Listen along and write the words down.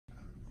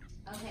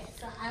Okay,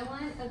 so I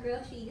want a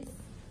grilled cheese.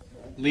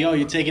 Leo,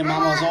 you taking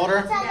Mama's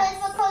order? Yes.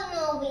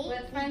 We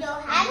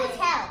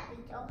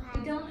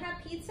You don't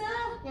have pizza?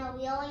 No,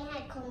 we only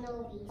had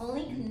cannolis.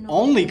 Only cannolis.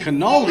 Only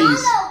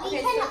cannolis? No, we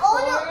Okay, can so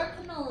order. 4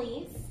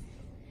 cannolis.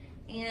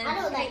 And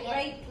I don't like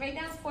write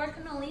down 4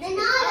 cannolis.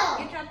 Donato.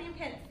 You're dropping a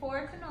pin.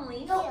 4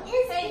 cannolis. No,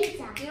 it's Hey,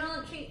 pizza. you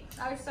don't treat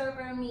our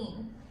server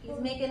mean. He's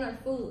making our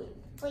food.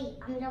 Wait,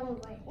 I'm done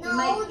with it. You No,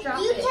 might drop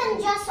you it can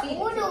and just feed it to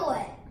order us.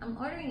 it. I'm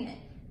ordering it.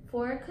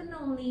 4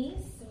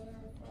 cannolis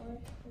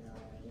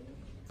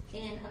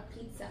and a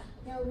pizza.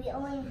 No, we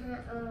only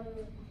had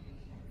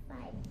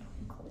 5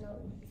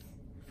 cannolis.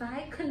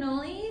 5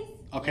 cannolis?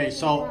 Okay,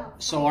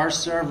 so our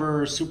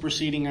server is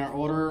superseding our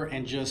order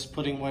and just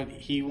putting what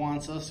he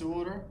wants us to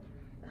order?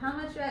 How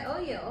much do I owe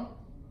you?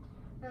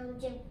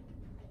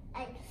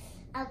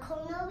 A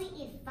cannoli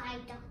is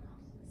 $5.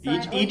 So I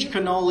owe Each you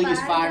cannoli is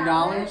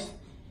 $5?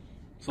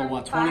 So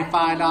what, $25? $25?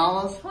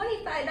 No,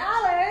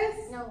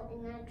 it's not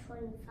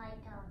 $25.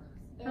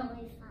 It's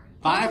only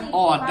 5. $5?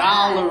 Oh,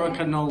 $1 a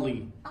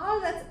cannoli. Oh,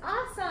 that's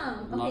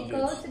awesome. Love Okay,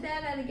 go it. to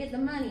Dada to get the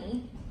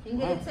money and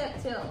get a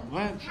tip too.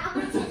 What? How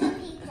much is a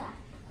pizza?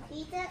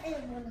 Pizza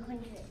is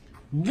 100.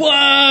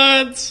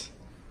 What?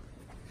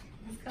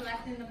 He's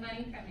collecting the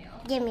money from you.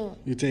 Give me.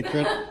 You take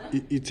credit?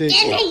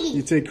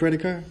 You take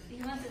credit card?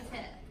 He wants a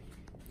tip.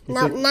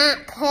 No,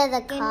 not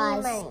credit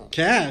cards.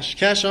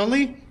 Cash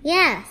only?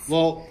 Yes.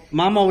 Well,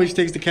 Mom always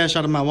takes the cash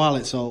out of my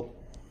wallet, so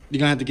you're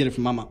gonna have to get it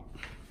from Mama.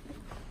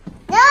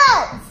 No,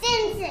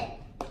 Simpson.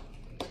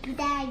 Did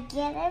I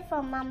get it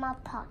from Mama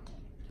pocket?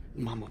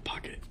 Mama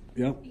pocket.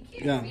 Yep. You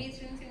can't Yeah. reach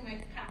into my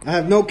pocket. I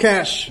have no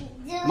cash.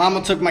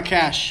 Mama took my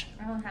cash.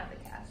 I don't have the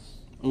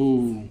cash.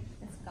 Ooh.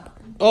 It's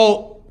gone.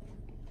 Oh.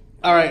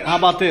 All right. How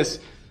about this?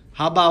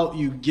 How about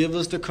you give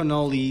us the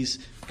cannolis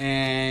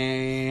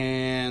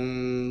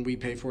and we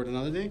pay for it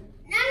another day?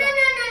 No.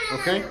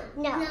 Okay.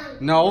 No.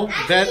 No.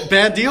 Actually,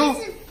 Bad deal.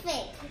 This is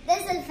fake.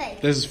 This is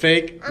fake. This is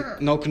fake. Uh-huh.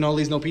 No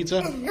cannolis, no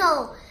pizza.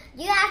 No,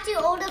 you have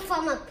to order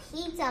from a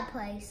pizza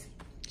place.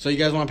 So you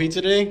guys want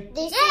pizza today?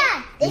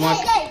 Yeah. You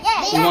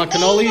want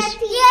cannolis?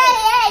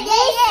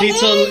 Yeah.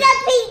 Pizza- This is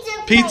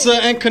a Pizza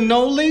place. and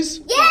cannolis?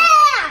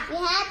 Yeah. We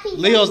have pizza.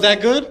 Leo, is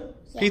that good?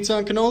 Pizza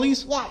and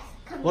cannolis? Yes.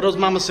 What does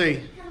Mama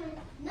say?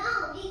 No,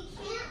 we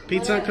can't.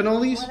 Pizza and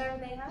cannolis? Whatever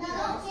they have.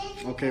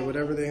 No. Okay,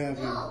 whatever they have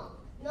here. No.